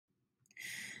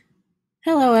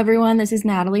Hello, everyone. This is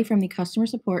Natalie from the Customer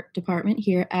Support Department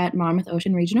here at Monmouth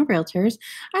Ocean Regional Realtors.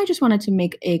 I just wanted to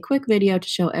make a quick video to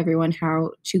show everyone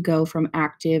how to go from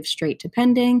active straight to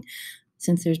pending,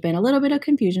 since there's been a little bit of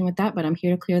confusion with that, but I'm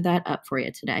here to clear that up for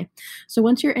you today. So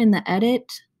once you're in the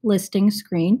Edit Listing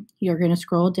screen, you're going to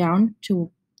scroll down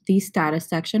to the Status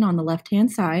section on the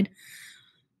left-hand side.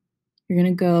 You're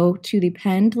going to go to the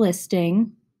Penned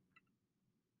Listing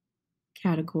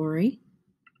category.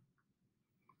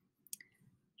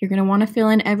 You're going to want to fill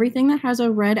in everything that has a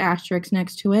red asterisk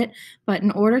next to it, but in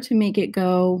order to make it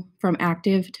go from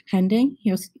active to pending,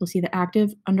 you'll see the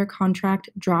active under contract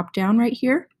drop down right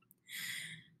here,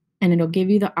 and it'll give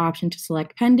you the option to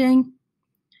select pending,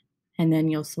 and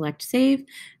then you'll select save,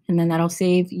 and then that'll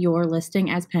save your listing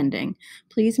as pending.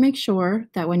 Please make sure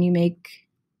that when you make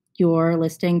your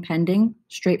listing pending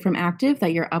straight from active,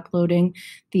 that you're uploading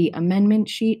the amendment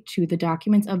sheet to the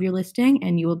documents of your listing,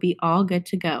 and you will be all good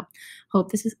to go. Hope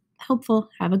this is helpful.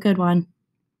 Have a good one.